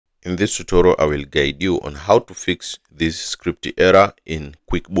In this tutorial, I will guide you on how to fix this script error in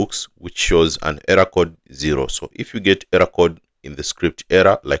QuickBooks, which shows an error code 0. So if you get error code in the script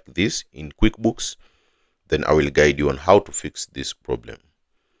error like this in QuickBooks, then I will guide you on how to fix this problem.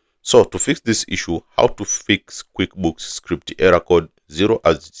 So to fix this issue, how to fix QuickBooks script error code 0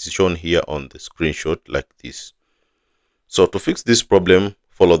 as it's shown here on the screenshot like this. So to fix this problem,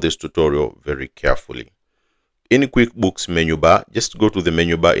 follow this tutorial very carefully. In QuickBooks menu bar, just go to the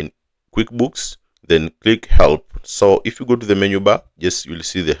menu bar in QuickBooks, then click help. So if you go to the menu bar, you'll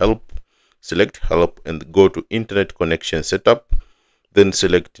see the help, select help and go to internet connection setup, then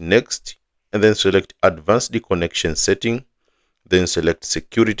select next and then select advanced connection setting, then select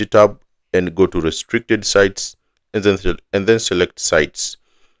security tab and go to restricted sites and then select sites.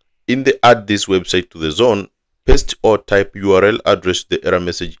 In the add this website to the zone, paste or type URL address the error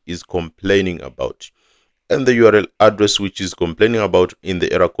message is complaining about. And the URL address which is complaining about in the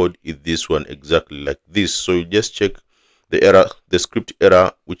error code is this one, exactly like this. So you just check the error, the script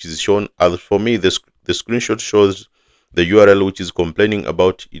error which is shown. As for me, the screenshot shows the URL which is complaining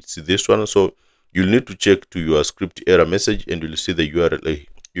about, it's this one. So you'll need to check to your script error message and you'll see the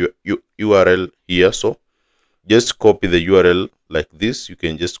URL here. So just copy the URL like this. You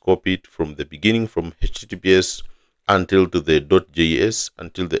can just copy it from the beginning, from HTTPS until to the .js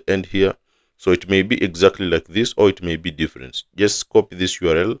until the end here. So it may be exactly like this or it may be different. Just copy this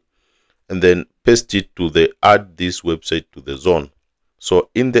URL and then paste it to the add this website to the zone.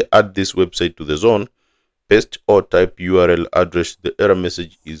 So in the add this website to the zone, paste or type URL address the error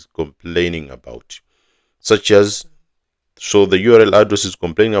message is complaining about, such as, so the URL address is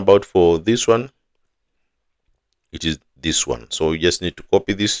complaining about for this one, it is this one. So you just need to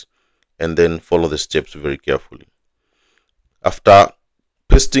copy this and then follow the steps very carefully. After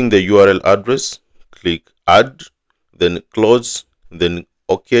pasting the URL address, click add, then close, then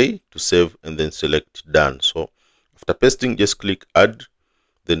OK to save and then select done. So after pasting, just click add,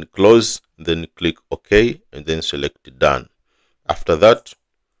 then close, then click OK and then select done. After that,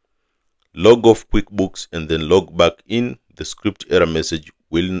 log off QuickBooks and then log back in. The script error message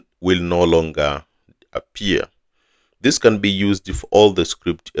will no longer appear. This can be used for all the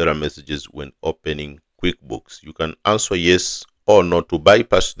script error messages when opening QuickBooks. You can answer yes or no to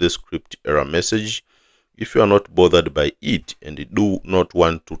bypass the script error message if you are not bothered by it and you do not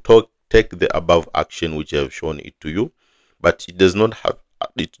want to take the above action which I have shown it to you, but it does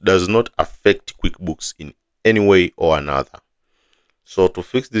not affect QuickBooks in any way or another. So to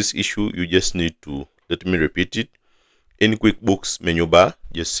fix this issue, you just need to, let me repeat it. In QuickBooks menu bar,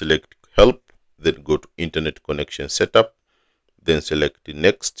 just select help, then go to internet connection setup, then select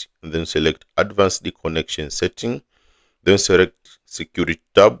next and then select advanced connection setting, then select security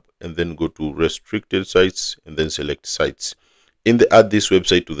tab and then go to restricted sites and then select sites. In the add this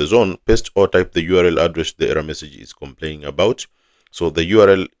website to the zone, paste or type the URL address the error message is complaining about. So the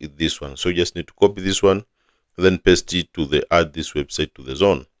URL is this one. So you just need to copy this one and then paste it to the add this website to the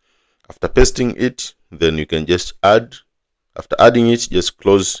zone. After pasting it, then you can just add. After adding it, just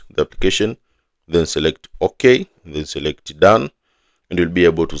close the application, then select OK, then select done. And you'll be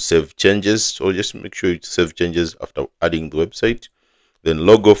able to save changes. So just make sure you save changes after adding the website, then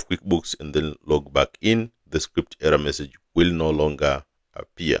log off QuickBooks and then log back in. The script error message will no longer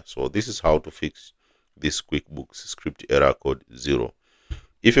appear. So this is how to fix this QuickBooks script error code 0.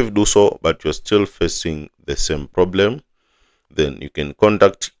 If you do so but you're still facing the same problem, then you can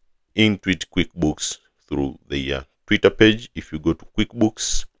contact Intuit QuickBooks through the Twitter page. If you go to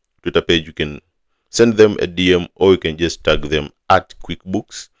QuickBooks Twitter page, you can send them a DM or you can just tag them at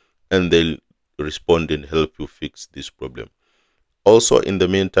QuickBooks and they'll respond and help you fix this problem. Also, in the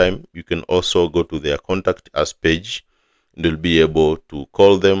meantime, you can also go to their contact us page and you'll be able to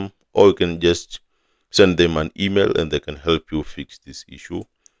call them, or you can just send them an email and they can help you fix this issue.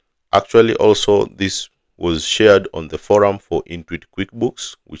 Actually, also this was shared on the forum for Intuit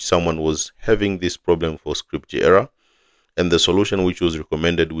QuickBooks, which someone was having this problem for script error, and the solution which was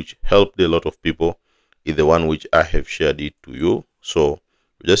recommended, which helped a lot of people, is the one which I have shared it to you. So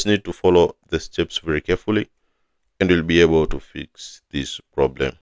you just need to follow the steps very carefully and you'll be able to fix this problem.